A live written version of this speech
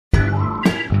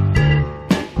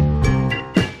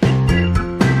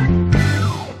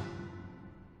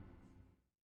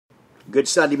Good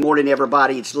Sunday morning,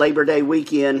 everybody. It's Labor Day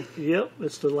weekend. Yep,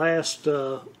 it's the last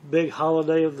big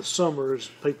holiday of the summer, as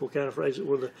people kind of phrase it.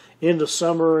 We're the end of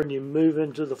summer and you move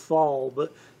into the fall,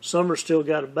 but summer's still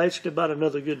got basically about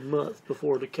another good month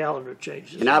before the calendar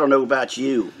changes. And I don't know about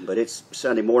you, but it's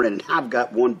Sunday morning and I've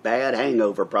got one bad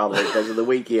hangover probably because of the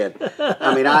weekend.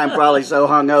 I mean, I am probably so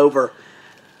hungover.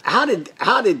 How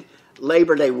did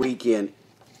Labor Day weekend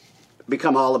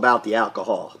become all about the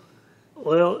alcohol?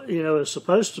 Well, you know, it's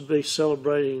supposed to be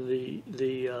celebrating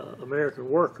the American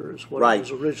workers, what Right. it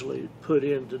was originally put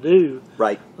in to do.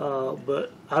 Right.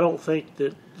 But I don't think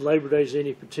that Labor Day is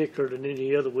any particular than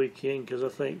any other weekend, because I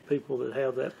think people that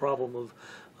have that problem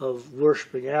of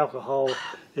worshiping alcohol,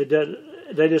 it doesn't.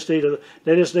 They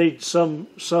just need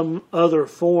some other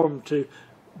form to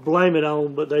blame it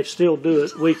on, but they still do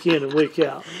it week in and week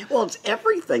out. Well, it's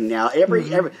everything now. Every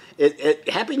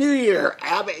Happy New Year.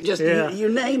 You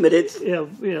name it. It's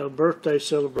Birthday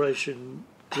celebration,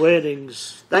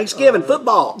 weddings, Thanksgiving,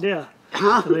 football. Yeah.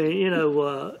 Huh? I mean,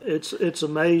 it's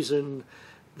amazing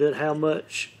that how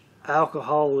much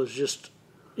alcohol is just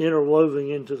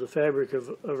interwoven into the fabric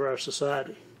of our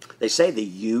society. They say the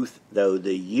youth,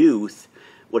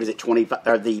 what is it, 25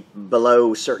 or the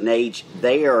below a certain age,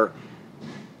 they are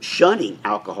shunning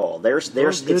alcohol. It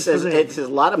says a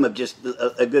lot of them have just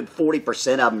a good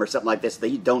 40% of them or something like this.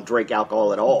 They don't drink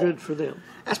alcohol at all. Good for them.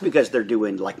 That's because they're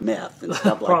doing like meth and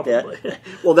stuff like Probably. that.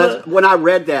 Well, when I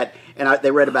read that and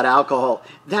they read about alcohol,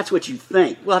 that's what you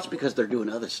think. Well, that's because they're doing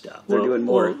other stuff. They're doing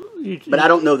more. But I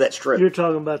don't know that's true. You're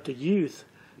talking about the youth.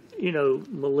 You know,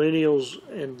 millennials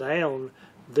and down,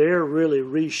 they're really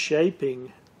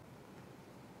reshaping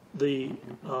the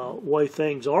way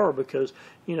things are, because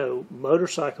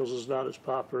motorcycles is not as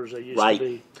popular as they used to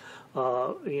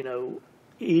be.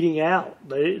 Eating out,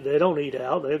 they don't eat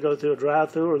out. They go through a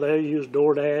drive-through, or they use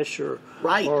DoorDash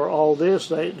or all this.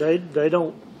 They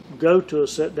don't go to a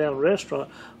sit-down restaurant.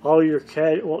 All your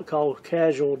what called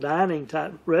casual dining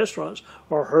type restaurants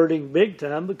are hurting big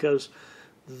time, because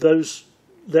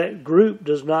that group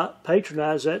does not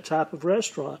patronize that type of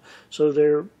restaurant. So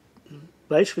they're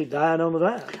basically dying on the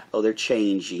vine. Oh, they're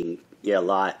changing, a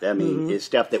lot. I mean, it's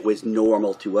stuff that was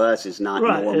normal to us is not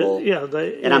normal.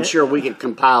 And I'm sure we could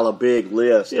compile a big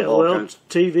list of all kinds.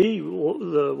 TV,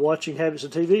 the watching habits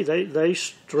of TV,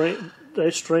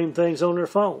 they stream things on their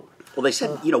phone. Well, they said,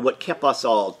 what kept us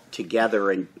all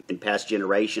together in past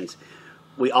generations,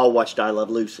 we all watched I Love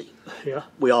Lucy. Yeah.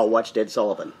 We all watched Ed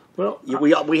Sullivan. Well,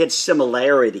 we had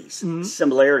similarities.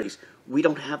 Similarities. We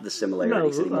don't have the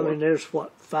similarities anymore. I mean, there's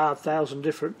 5,000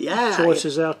 different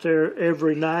choices out there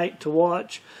every night to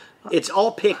watch. It's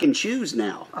all pick and choose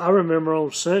now. I remember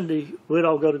on Sunday, we'd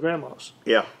all go to Grandma's.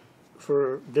 Yeah.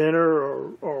 For dinner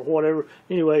or whatever.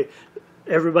 Anyway,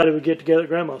 everybody would get together at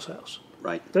Grandma's house.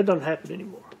 Right. That doesn't happen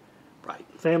anymore. Right.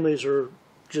 Families are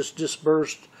just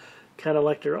dispersed, kind of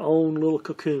like their own little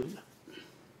cocoon.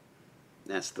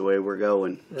 That's the way we're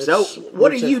going. So,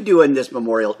 what are you doing this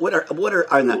Memorial? What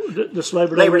are on this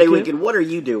Labor Day weekend? What are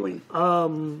you doing?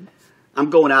 I'm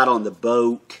going out on the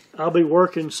boat. I'll be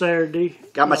working Saturday.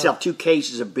 Got myself 2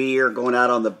 cases of beer. Going out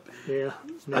on the. Yeah.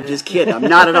 I'm just kidding. I'm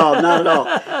not at all. Not at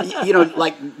all.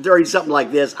 Like during something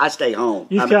like this, I stay home.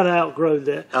 You've kind of outgrown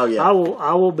that. Oh yeah.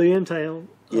 I will be in town.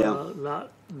 Yeah.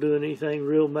 Not doing anything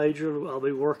real major. I'll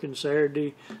be working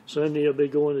Saturday. Sunday I'll be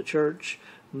going to church.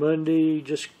 Monday,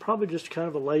 probably just kind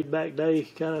of a laid-back day,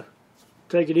 kind of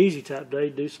take it easy type day,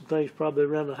 do some things probably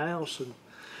around the house, and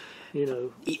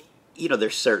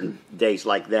there's certain days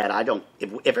like that. I don't.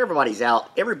 If everybody's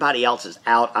out, everybody else is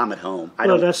out. I'm at home.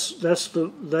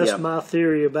 That's my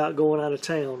theory about going out of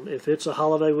town. If it's a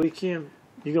holiday weekend,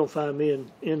 you're gonna find me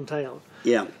in town.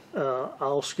 Yeah.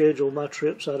 I'll schedule my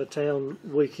trips out of town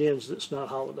weekends that's not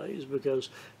holidays, because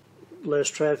less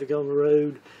traffic on the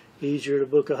road, easier to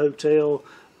book a hotel.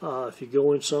 If you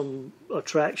go in some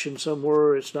attraction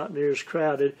somewhere, it's not near as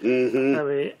crowded. Mm-hmm. I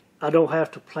mean, I don't have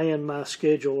to plan my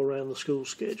schedule around the school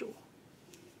schedule.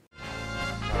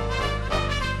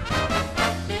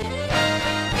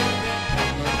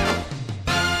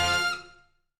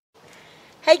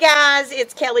 Hey guys,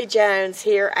 it's Kelly Jones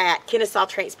here at Kennesaw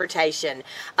Transportation.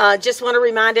 Just want to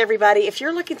remind everybody, if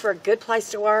you're looking for a good place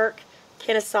to work,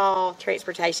 Kennesaw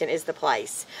Transportation is the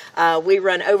place. We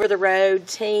run over-the-road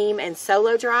team and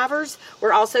solo drivers.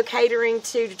 We're also catering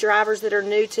to drivers that are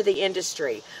new to the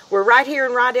industry. We're right here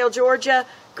in Rydell, Georgia.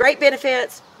 Great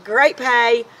benefits, great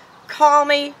pay. Call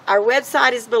me. Our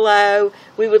website is below.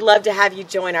 We would love to have you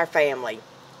join our family.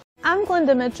 I'm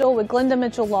Glenda Mitchell with Glenda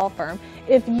Mitchell Law Firm.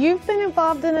 If you've been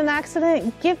involved in an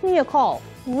accident, give me a call.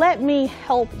 Let me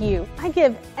help you. I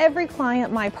give every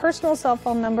client my personal cell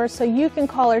phone number so you can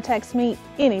call or text me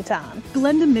anytime.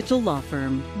 Glenda Mitchell Law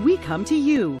Firm. We come to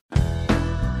you.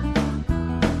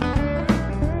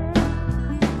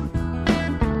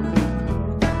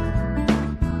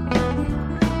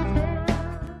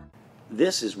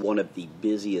 This is one of the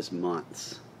busiest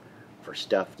months for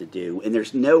stuff to do, and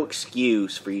there's no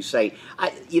excuse for you saying,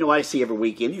 I see every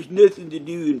weekend, there's nothing to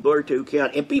do in Bartow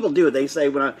County, and people do it. They say,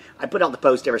 when I put out the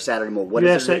post every Saturday morning, you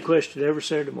ask that question every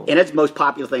Saturday morning, and it's the most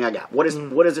popular thing I got. What is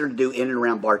there to do in and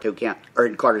around Bartow County, or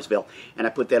in Cartersville? And I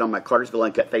put that on my Cartersville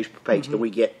UNCUT Facebook page, and we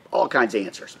get all kinds of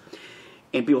answers.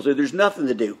 And people say, there's nothing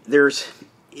to do. There's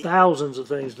thousands of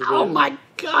things to do. Oh my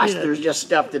gosh, there's just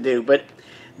stuff to do. But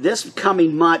this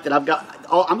coming month, and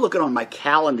I'm looking on my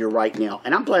calendar right now,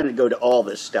 and I'm planning to go to all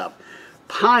this stuff.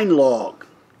 Pine Log,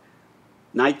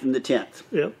 9th and the 10th.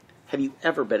 Yep. Have you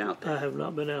ever been out there? I have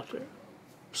not been out there.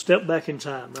 Step back in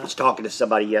time. Right? I was talking to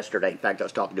somebody yesterday. In fact, I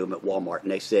was talking to them at Walmart, and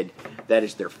they said that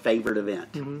is their favorite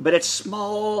event. But it's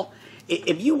small.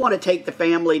 If you want to take the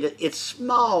family, it's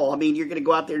small. I mean, you're going to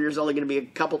go out there, and there's only going to be a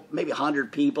couple, maybe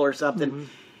 100 people or something.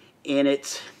 And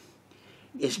it's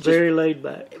just very laid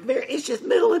back. It's just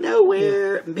middle of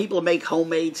nowhere. And people make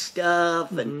homemade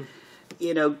stuff, and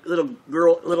little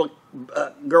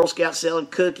Girl Scouts selling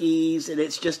cookies, and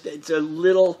it's a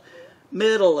little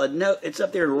middle of no. It's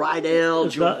up there in Rydell.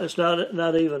 It's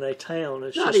not even a town.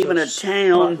 It's not just even a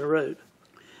town on the road.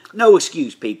 No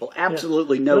excuse, people.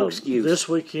 Absolutely no excuse. This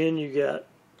weekend you got,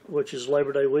 which is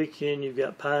Labor Day weekend, you've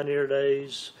got Pioneer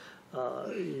Days.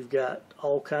 You've got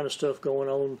all kind of stuff going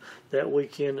on that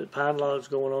weekend at Pine Log's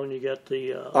going on. You got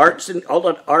the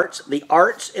the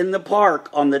Arts in the Park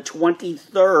on the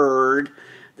 23rd.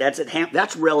 That's at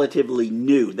that's relatively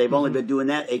new. They've only been doing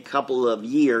that a couple of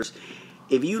years.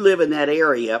 If you live in that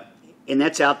area, and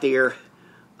that's out there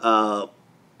on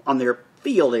their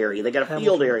field area, they got a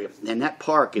field area, and that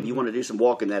park. If you want to do some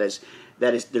walking, that is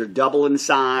they're double in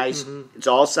size. It's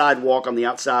all sidewalk on the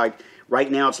outside. Right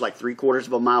now, it's like 3/4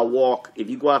 of a mile walk. If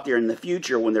you go out there in the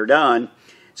future, when they're done,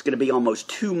 it's going to be almost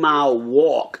 2-mile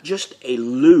walk, just a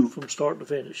loop from start to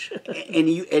finish. and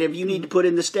if you need to put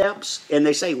in the steps, and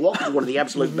they say walking is one of the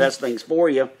absolute best things for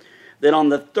you, then on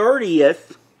the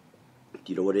 30th, do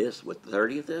you know what it is? What the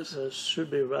 30th is? It should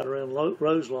be right around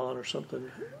Roselawn or something.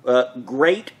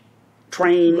 Great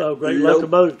train, great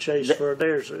locomotive chase for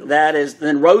Adairsville. That is.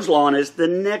 Then Roselawn is the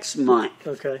next month.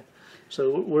 Okay.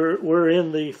 So we're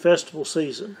in the festival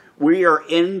season. We are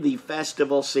in the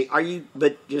festival season. Are you?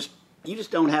 But you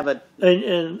just don't have a.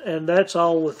 And that's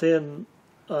all within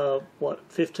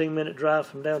 15-minute drive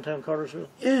from downtown Cartersville.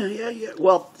 Yeah.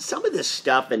 Well, some of this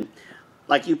stuff, and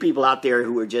like you people out there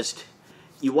who are just,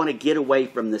 you want to get away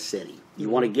from the city. You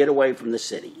want to get away from the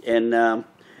city, and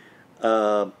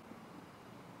I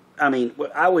mean,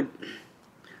 I would.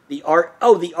 The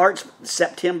Arts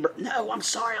September. No, I'm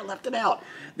sorry, I left it out.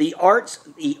 The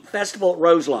Festival at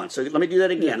Roselawn. So let me do that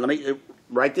again. Yeah. Let me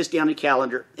write this down in the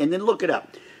calendar and then look it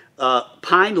up.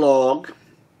 Pine Log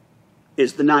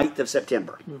is the 9th of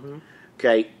September.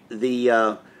 Okay,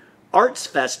 the Arts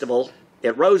Festival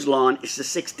at Roselawn is the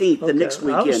 16th, the next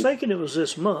weekend. I was thinking it was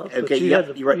this month. Okay, but you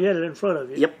had it in front of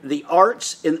you. Yep, the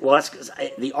Arts in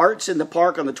the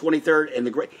Park on the 23rd, and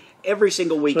every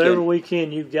single weekend. So every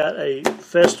weekend you've got a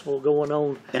festival going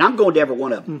on. And I'm going to every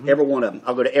one of them. Every one of them.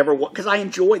 I'll go to every one because I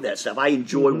enjoy that stuff. I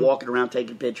enjoy walking around,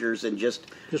 taking pictures, and just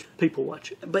people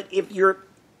watching. But if you're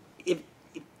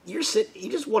sitting,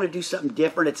 you just want to do something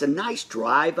different. It's a nice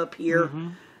drive up here.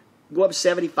 Go up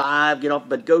 75, get off,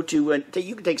 but go to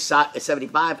you can take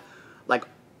 75, like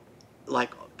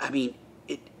I mean,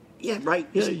 right.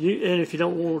 Yeah, and if you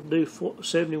don't want to do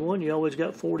 71, you always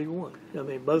got 41. I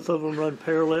mean, both of them run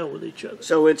parallel with each other.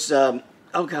 So it's this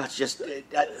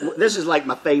is like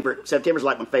my favorite. September's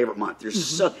like my favorite month.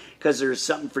 There's because there's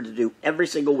something to do every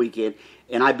single weekend,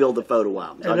 and I build the photo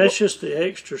album. And that's just the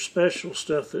extra special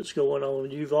stuff that's going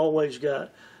on. You've always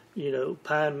got,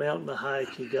 Pine Mountain to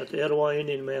hike. You've got the Etowah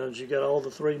Indian Mountains. You've got all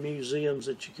the 3 museums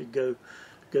that you could go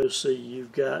see.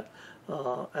 You've got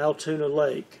Altoona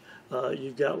Lake.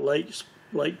 You've got Lake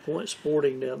Point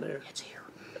Sporting down there. It's here.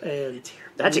 And it's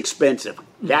here. That's expensive.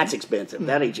 That's expensive.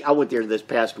 I went there this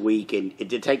past week, and it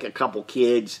did take a couple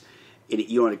kids.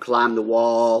 You want to climb the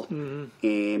wall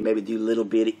and maybe do little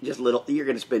bitty, You're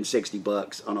going to spend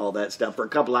 $60 on all that stuff for a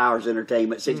couple hours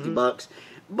entertainment. $60,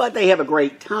 but they have a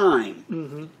great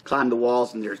time. Climb the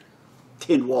walls, and there's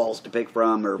 10 walls to pick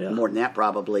from, or more than that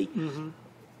probably.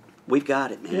 We've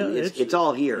got it, man. Yeah, it's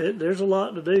all here. There's a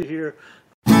lot to do here.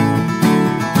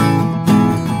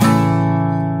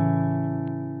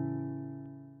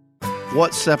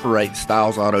 What separates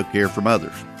Styles Auto Care from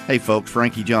others? Hey folks,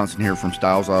 Frankie Johnson here from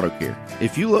Styles Auto Care.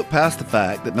 If you look past the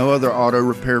fact that no other auto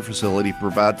repair facility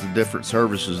provides the different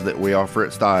services that we offer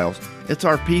at Styles, it's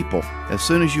our people. As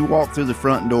soon as you walk through the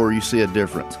front door, you see a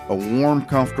difference. A warm,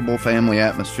 comfortable family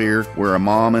atmosphere where a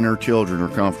mom and her children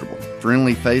are comfortable.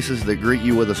 Friendly faces that greet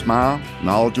you with a smile,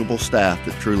 knowledgeable staff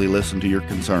that truly listen to your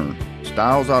concern.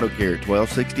 Styles Auto Care at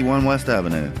 1261 West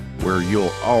Avenue, where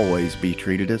you'll always be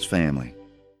treated as family.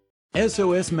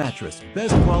 SOS Mattress,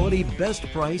 best quality, best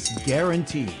price,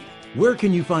 guaranteed. Where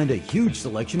can you find a huge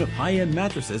selection of high-end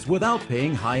mattresses without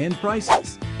paying high-end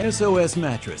prices? SOS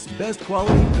Mattress, best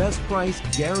quality, best price,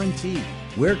 guaranteed.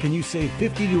 Where can you save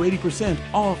 50 to 80%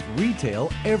 off retail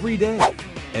every day?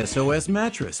 SOS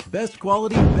Mattress, best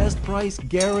quality, best price,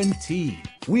 guaranteed.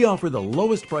 We offer the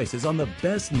lowest prices on the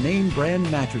best name brand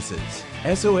mattresses.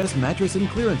 SOS Mattress and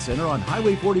Clearance Center on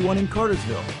Highway 41 in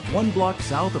Cartersville, 1 block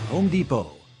south of Home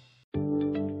Depot.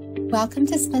 Welcome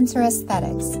to Spencer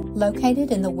Aesthetics,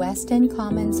 located in the West End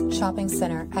Commons Shopping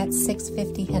Center at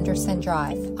 650 Henderson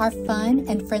Drive. Our fun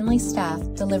and friendly staff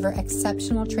deliver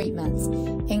exceptional treatments,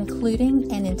 including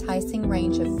an enticing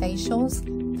range of facials,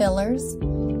 fillers,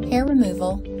 hair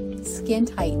removal, skin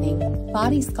tightening,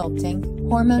 body sculpting,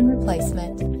 hormone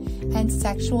replacement, and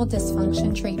sexual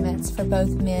dysfunction treatments for both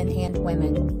men and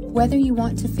women. Whether you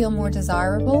want to feel more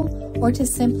desirable or to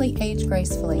simply age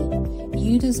gracefully,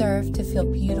 you deserve to feel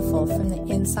beautiful from the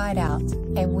inside out,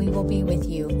 and we will be with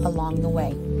you along the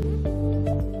way.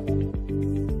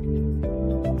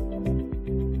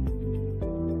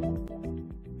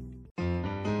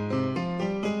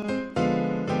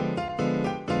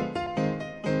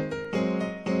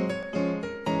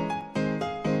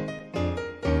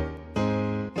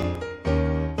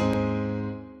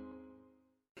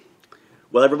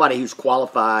 Well, everybody's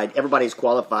qualified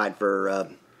for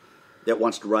that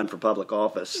wants to run for public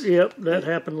office. Yep, that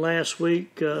happened last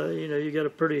week. You got a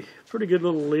pretty good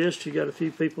little list. You got a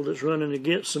few people that's running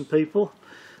against some people,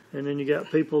 and then you got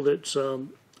people that's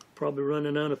probably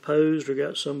running unopposed, or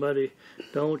got somebody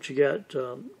don't. You got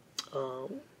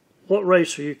what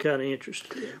race are you kind of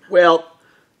interested in? Well,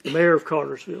 Mayor of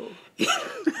Cartersville.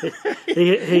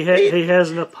 he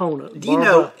has an opponent. Do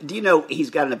you know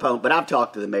he's got an opponent? But I've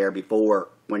talked to the mayor before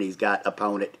when he's got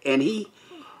opponent, and he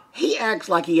acts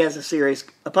like he has a serious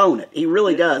opponent. He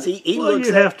really does. He looks.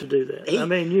 You have to do that.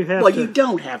 You have. Well, to. you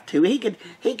don't have to. He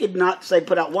could not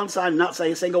put out one side and not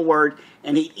say a single word,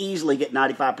 and he'd easily get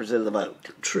 95% of the vote.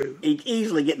 True. He'd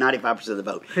easily get 95% of the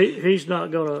vote. He's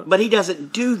not gonna. But he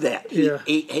doesn't do that.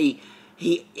 He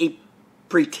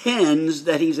pretends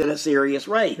that he's in a serious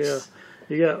race. Yeah.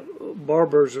 You got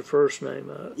Barbara's her first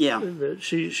name. Yeah.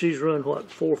 She's run, 4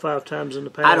 or 5 times in the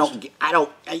past. I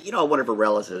don't. I wonder if her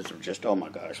relatives are just, oh my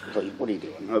gosh, what are you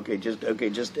doing?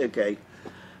 Okay.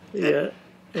 Yeah,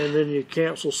 and then you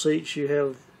cancel seats. You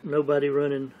have nobody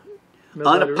running.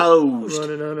 Unopposed.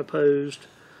 Running unopposed.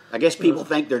 I guess people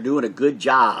think they're doing a good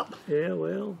job. Yeah,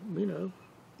 well,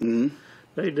 Mm-hmm.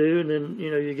 They do, and then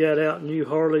you got out in New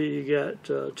Harley. You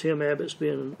got Tim Abbott's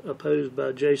being opposed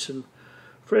by Jason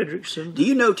Frederickson. Do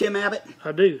you know Tim Abbott?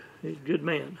 I do. He's a good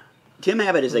man. Tim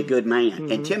Abbott is a good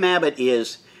man, and Tim Abbott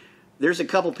there's a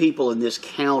couple people in this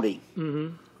county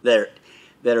that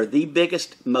are the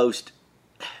biggest, most.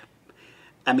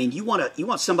 You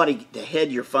want somebody to head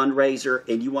your fundraiser,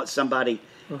 and you want somebody.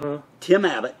 Tim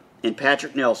Abbott and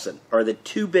Patrick Nelson are the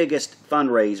 2 biggest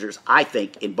fundraisers, I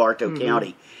think, in Bartow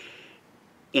County,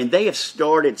 and they have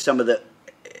started some of the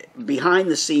behind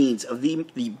the scenes of the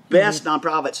best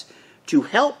nonprofits to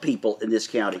help people in this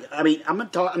county. I'm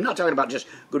not talking about just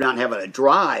going out and having a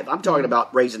drive. I'm talking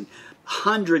about raising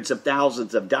hundreds of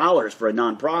thousands of dollars for a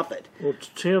nonprofit. Well,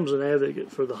 Tim's an advocate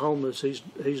for the homeless. He's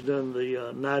done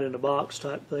the night in the box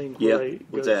type thing. Yeah, where they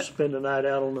what's go that? Spend the night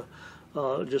out on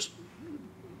the just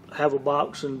have a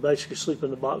box and basically sleep in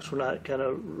the box for night, kind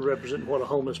of representing what a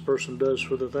homeless person does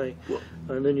for the thing.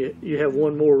 And then you have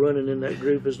one more running in that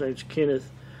group. His name's Kenneth.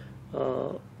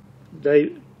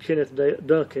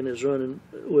 Duncan is running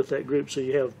with that group, so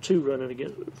you have 2 running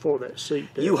against for that seat.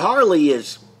 You Harley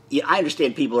is. Yeah, I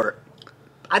understand people are.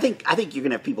 I think you're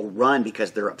going to have people run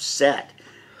because they're upset.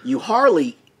 You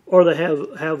Harley. Or they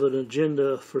have an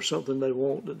agenda for something they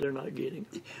want that they're not getting.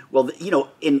 Well,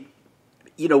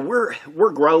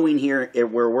 we're growing here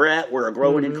where we're at. We're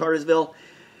growing in Cartersville,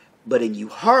 but in U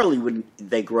Harley, when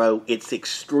they grow, it's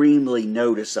extremely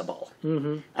noticeable.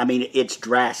 It's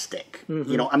drastic.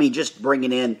 Just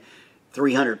bringing in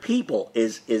 300 people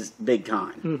is big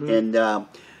time, and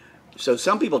so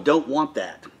some people don't want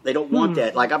that. They don't want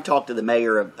that. Like, I've talked to the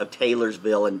mayor of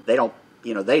Taylorsville, and they don't.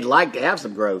 They'd like to have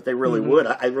some growth. They really would.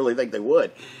 I really think they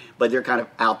would. but they're kind of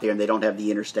out there and they don't have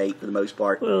the interstate for the most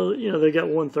part. Well, you know, they got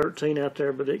 113 out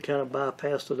there, but it kind of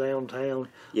bypassed the downtown.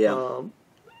 Yeah.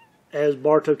 As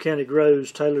Bartow County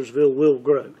grows, Taylorsville will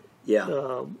grow.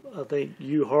 Yeah. I think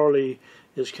U Harley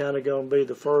is kind of going to be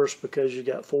the first because you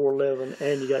got 411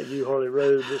 and you got U Harley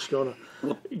Road that's going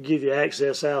to give you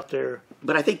access out there.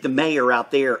 But I think the mayor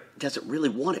out there doesn't really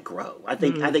want to grow. I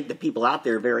think the people out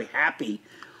there are very happy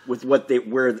with what they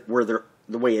where they're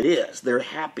the way it is. They're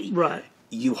happy. Right.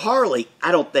 U Harley,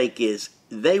 I don't think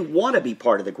they want to be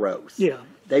part of the growth. Yeah.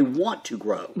 They want to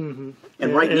grow. Mm-hmm.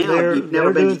 And right now, you've never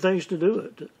they're been doing things to do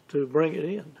it to bring it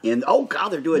in. And oh god,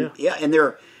 they're doing and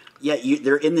they're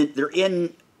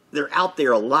out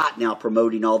there a lot now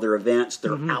promoting all their events.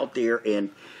 They're out there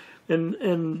and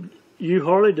U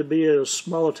Harley, to be as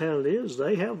small a town it is,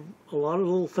 they have a lot of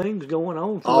little things going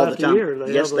on all throughout the time. year.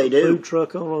 They Yes, have they a do. food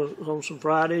truck on some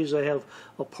Fridays. They have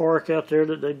a park out there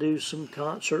that they do some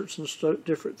concerts and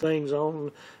different things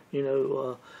on, you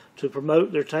know, to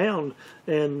promote their town.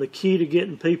 And the key to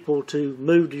getting people to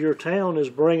move to your town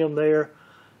is bring them there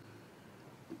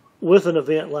with an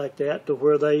event like that to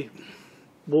where they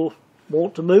will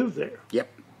want to move there. Yep.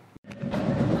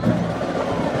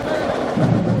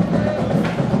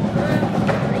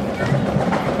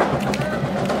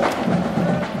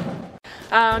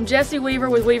 I'm Jesse Weaver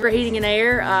with Weaver Heating and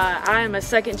Air. I am a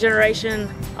second generation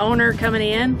owner coming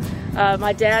in.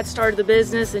 My dad started the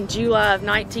business in July of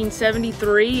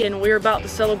 1973 and we're about to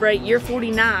celebrate year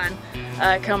 49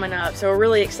 coming up, so we're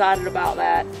really excited about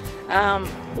that.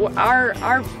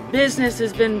 Our business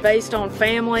has been based on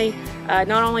family,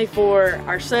 not only for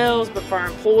ourselves but for our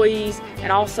employees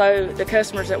and also the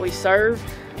customers that we serve.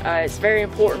 It's very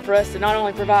important for us to not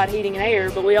only provide heating and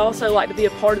air, but we also like to be a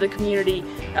part of the community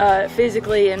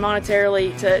physically and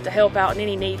monetarily to help out in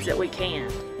any needs that we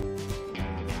can.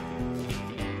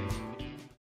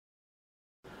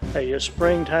 Hey, it's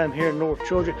springtime here in North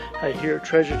Georgia. Hey, here at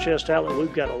Treasure Chest Outlet,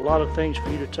 we've got a lot of things for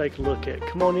you to take a look at.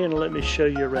 Come on in and let me show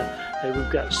you around. Hey,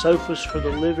 we've got sofas for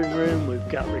the living room. We've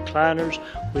got recliners.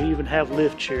 We even have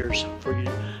lift chairs for you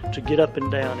to get up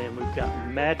and down in. We've got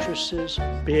mattresses,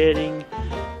 bedding,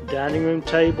 dining room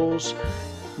tables,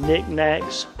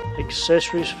 knickknacks,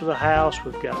 accessories for the house.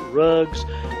 We've got rugs,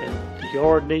 and the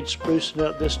yard needs sprucing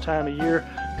up this time of year.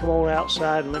 Come on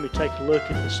outside and let me take a look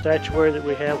at the statuary that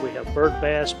we have. We have bird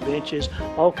baths, benches,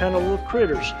 all kind of little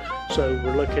critters. So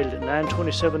we're located at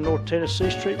 927 North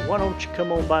Tennessee Street. Why don't you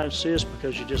come on by and see us,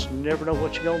 because you just never know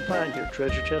what you're going to find here at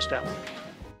Treasure Chest Outlet.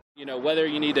 You know, whether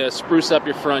you need to spruce up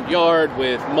your front yard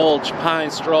with mulch, pine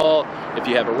straw, if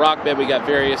you have a rock bed, we got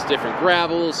various different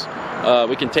gravels.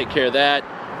 We can take care of that.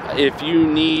 If you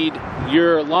need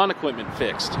your lawn equipment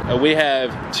fixed, we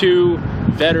have 2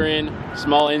 veteran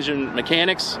small engine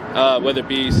mechanics, whether it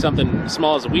be something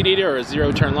small as a weed eater or a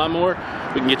zero-turn lawnmower,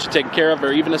 we can get you taken care of,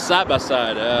 or even a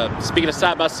side-by-side. Speaking of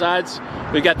side-by-sides,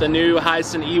 we got the new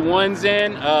Hyson E1s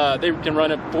in. They can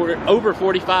run over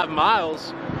 45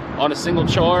 miles on a single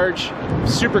charge,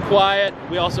 super quiet.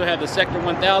 We also have the Sector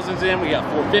 1000s in, we got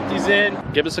 450s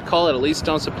in. Give us a call at Elite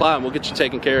Stone Supply and we'll get you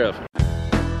taken care of.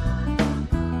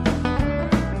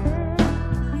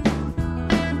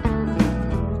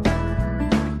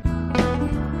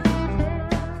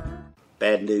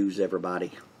 Bad news,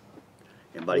 everybody.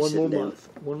 Everybody One more sitting down. month.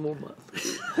 One more month.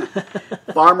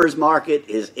 Farmers market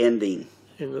is ending.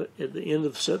 At the end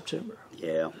of September.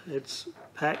 Yeah. It's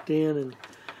packed in and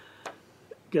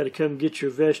got to come get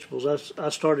your vegetables. I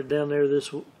started down there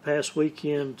this past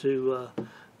weekend to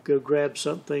go grab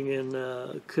something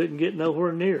and couldn't get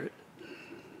nowhere near it.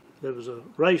 There was a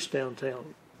race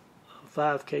downtown, a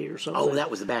 5K or something. Oh,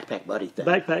 that was the Backpack Buddy thing.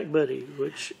 Backpack Buddy,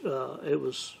 which it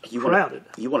was crowded.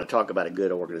 You want to talk about a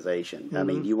good organization. I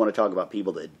mean, you want to talk about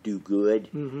people that do good.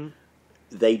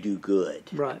 They do good.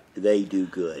 Right. They do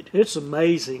good. It's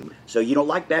amazing. So you don't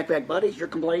like Backpack Buddies? You're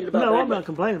complaining about No, Backpack? I'm not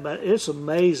complaining about it. It's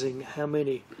amazing how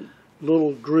many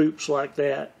little groups like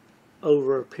that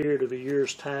over a period of a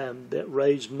year's time that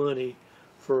raise money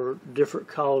for different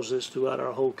causes throughout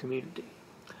our whole community.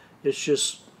 It's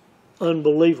just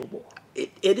unbelievable.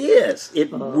 It is. It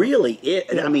really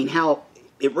is. Yeah. I mean, how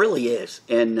it really is.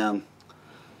 And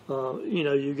you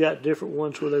know, you got different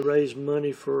ones where they raise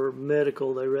money for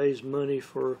medical. They raise money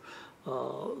for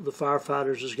the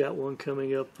firefighters. Has got one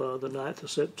coming up the 9th of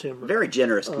September. very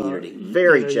generous community.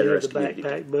 Very generous you have the community.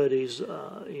 Backpack Buddies.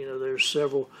 You know, there's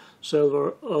several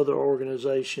other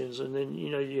organizations, and then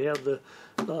you know you have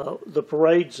the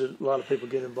parades that a lot of people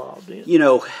get involved in. You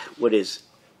know what is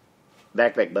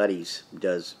Backpack Buddies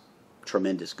does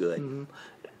tremendous good.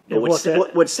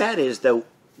 But what's sad is though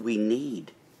we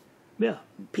need. Yeah.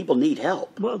 People need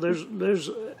help. Well, there's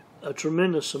a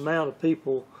tremendous amount of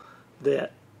people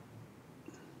that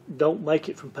don't make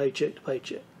it from paycheck to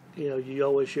paycheck. You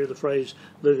always hear the phrase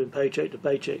living paycheck to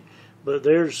paycheck, but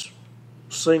there's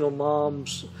single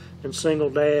moms and single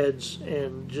dads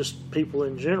and just people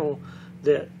in general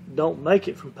that don't make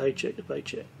it from paycheck to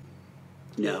paycheck.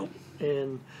 No.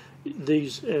 And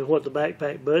what the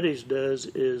Backpack Buddies does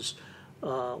is,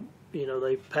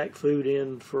 they pack food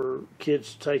in for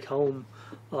kids to take home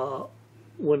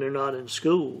when they're not in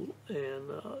school, and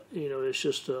it's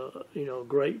just a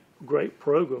great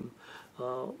program.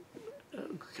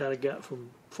 Kind of got from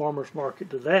farmers market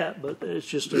to that, but it's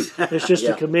just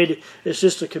a committee. It's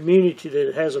just a community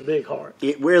that has a big heart.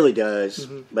 It really does.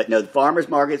 Mm-hmm. But no, the farmers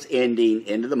market's ending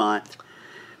end of the month,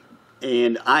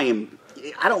 and I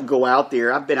don't go out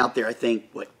there. I've been out there, I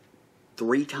think,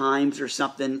 3 times or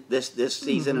something this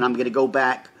season, mm-hmm. and I'm going to go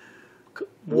back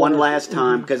one last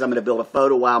time because I'm going to build a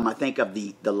photo album. I think of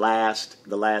the last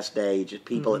day, just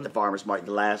people mm-hmm. at the farmers market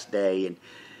the last day,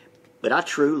 but I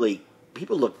truly.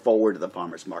 People look forward to the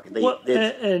farmers market.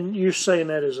 And you're saying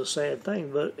that is a sad thing,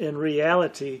 but in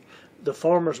reality, the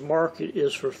farmers market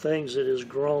is for things that is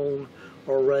grown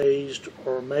or raised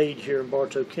or made here in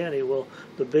Bartow County. Well,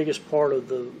 the biggest part of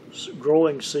the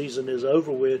growing season is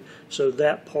over with, so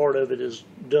that part of it is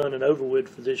done and over with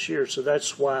for this year. So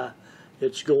that's why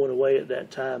it's going away at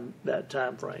that time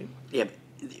frame. Yeah,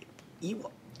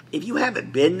 if you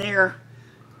haven't been there.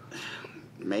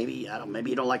 Maybe you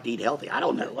don't like to eat healthy. I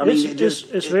don't know.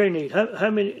 It's very neat.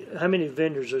 How many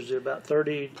vendors is there? About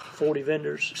 30, 40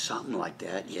 vendors? Something like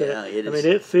that. Yeah,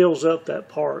 it fills up that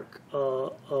park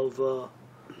of all the.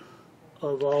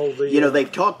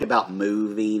 They've talked about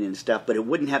moving and stuff, but it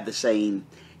wouldn't have the same.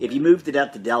 If you moved it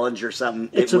up to Dellinger or something,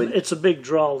 it's a big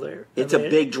draw there. It's a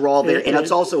big draw there, and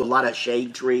it's also a lot of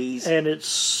shade trees. And it's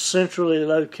centrally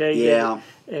located. Yeah,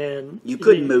 and you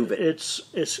couldn't move it.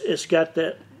 It's got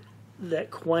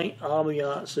that quaint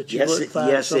ambiance that you wouldn't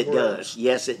find somewhere else.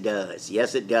 Yes, it does.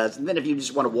 Yes, it does. And then if you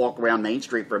just want to walk around Main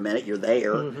Street for a minute, you're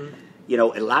there. Mm-hmm.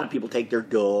 A lot of people take their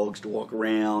dogs to walk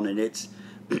around, and it's.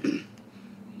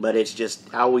 But it's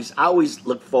just I always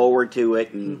look forward to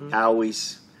it, and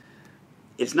mm-hmm.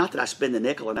 It's not that I spend the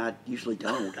nickel, and I usually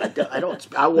don't. I don't.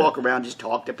 I walk around, just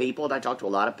talk to people, and I talk to a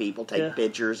lot of people, take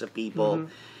pictures of people,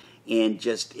 mm-hmm. and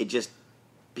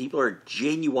people are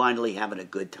genuinely having a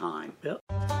good time. Yep.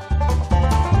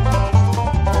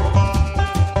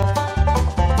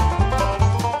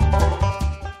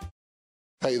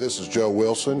 Hey, this is Joe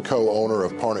Wilson, co-owner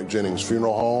of Parnick Jennings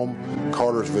Funeral Home,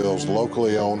 Cartersville's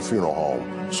locally owned funeral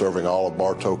home, serving all of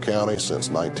Bartow County since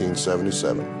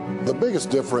 1977. The biggest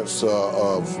difference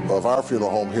of our funeral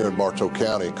home here in Bartow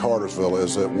County, Cartersville,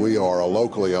 is that we are a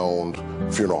locally owned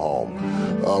funeral home.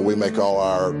 We make all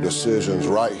our decisions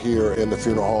right here in the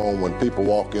funeral home. When people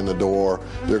walk in the door,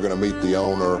 they're going to meet the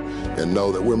owner and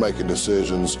know that we're making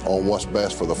decisions on what's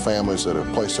best for the families that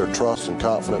have placed their trust and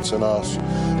confidence in us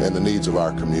and the needs of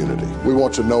our community. We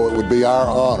want you to know it would be our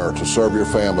honor to serve your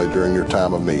family during your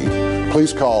time of need.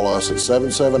 Please call us at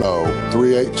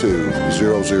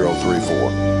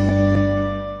 770-382-0034.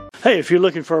 Hey, if you're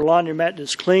looking for a laundromat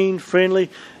that's clean, friendly,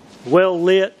 well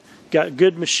lit, got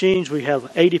good machines, we have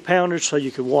 80-pounders so you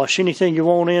can wash anything you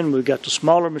want in. We've got the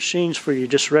smaller machines for your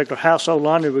just regular household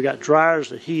laundry. We've got dryers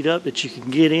that heat up that you can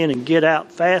get in and get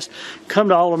out fast. Come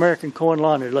to All American Coin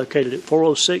Laundry, located at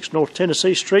 406 North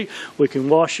Tennessee Street. We can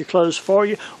wash your clothes for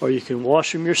you, or you can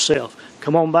wash them yourself.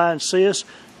 Come on by and see us.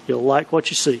 You'll like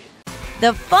what you see.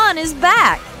 The fun is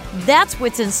back. That's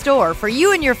what's in store for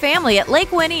you and your family at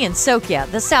Lake Winnie in Sokia,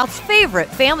 the South's favorite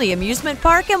family amusement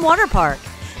park and water park.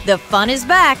 The fun is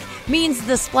back means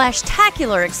the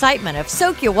splash-tacular excitement of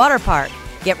Sokia Water Park.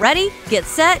 Get ready, get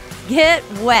set, get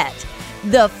wet.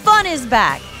 The fun is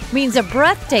back means a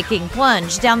breathtaking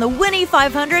plunge down the Winnie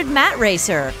 500 mat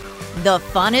racer. The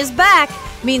fun is back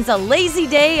means a lazy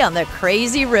day on the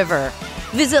crazy river.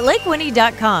 Visit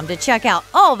lakewinnie.com to check out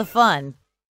all the fun.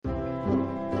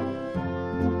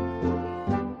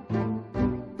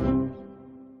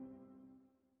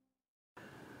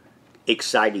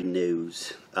 Exciting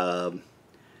news. When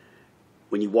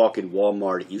you walk in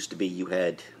Walmart, it used to be you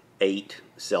had 8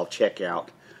 self-checkout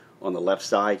on the left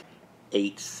side,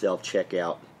 8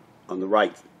 self-checkout on the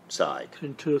right side.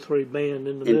 And 2 or 3 band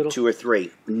in the middle. And 2 or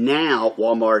 3. Now,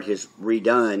 Walmart has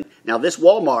redone. Now, this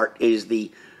Walmart is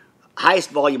the highest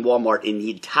volume Walmart in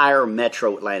the entire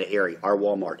metro Atlanta area, our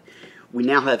Walmart. We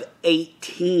now have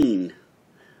 18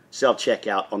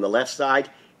 self-checkout on the left side,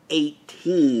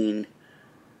 18.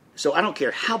 So I don't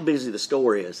care how busy the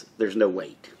store is, there's no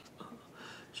wait.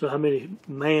 So how many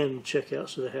man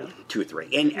checkouts do they have? 2 or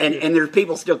 3. And there's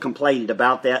people still complaining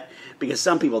about that because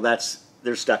some people, that's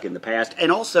they're stuck in the past.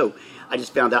 And also, I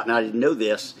just found out, and I didn't know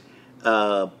this,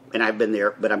 and I've been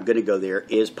there, but I'm going to go there,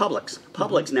 is Publix.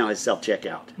 Publix now has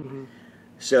self-checkout.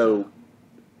 So,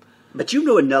 but you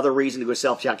know another reason to go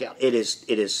self-checkout? It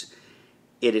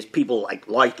is people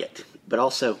like it, but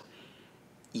also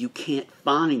you can't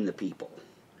find the people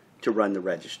to run the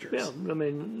registers. Yeah, I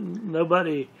mean,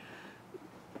 nobody,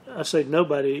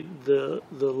 the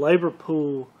labor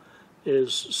pool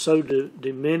is so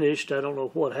diminished. I don't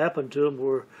know what happened to them,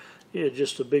 where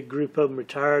just a big group of them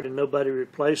retired and nobody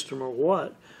replaced them or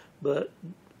what, but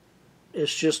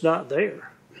it's just not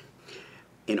there.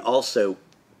 And also,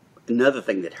 another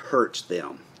thing that hurts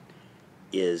them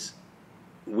is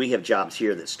we have jobs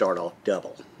here that start off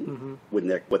double when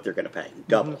what they're going to pay.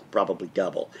 Double, probably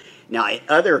double. Now, in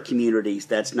other communities,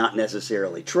 that's not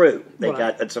necessarily true. They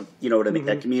got, that's a, you know what I mean,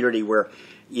 that community where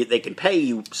they can pay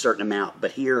you a certain amount,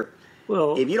 but here,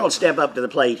 well, if you don't step up to the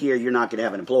plate here, you're not going to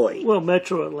have an employee. Well,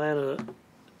 Metro Atlanta,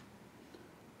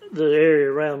 the area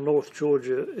around North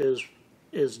Georgia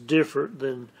is different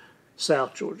than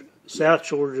South Georgia. South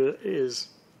Georgia is,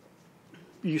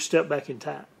 you step back in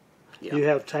time. Yeah. You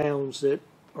have towns that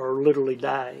are literally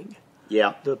dying.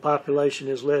 Yeah. The population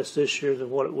is less this year than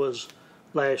what it was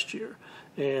last year.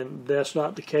 And that's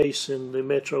not the case in the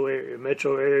metro area.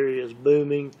 Metro area is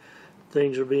booming.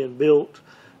 Things are being built.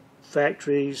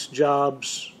 Factories,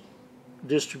 jobs,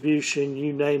 distribution,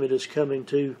 you name it, is coming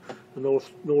to the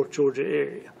North Georgia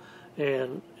area.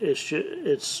 And it's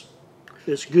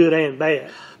good and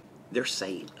bad. They're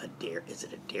saying is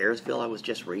it Adairsville I was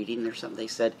just reading or something? They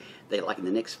said like in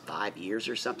the next 5 years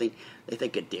or something, they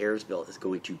think Adairsville is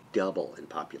going to double in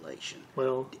population.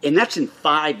 Well, and that's in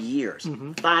 5 years.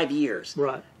 5 years.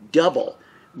 Right. Double.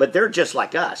 But they're just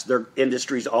like us. There are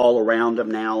industries all around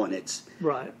them now, and it's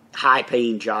high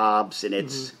paying jobs, and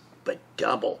it's but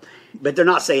double. But they're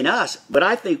not saying us, but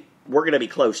I think we're going to be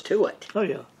close to it. Oh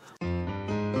yeah.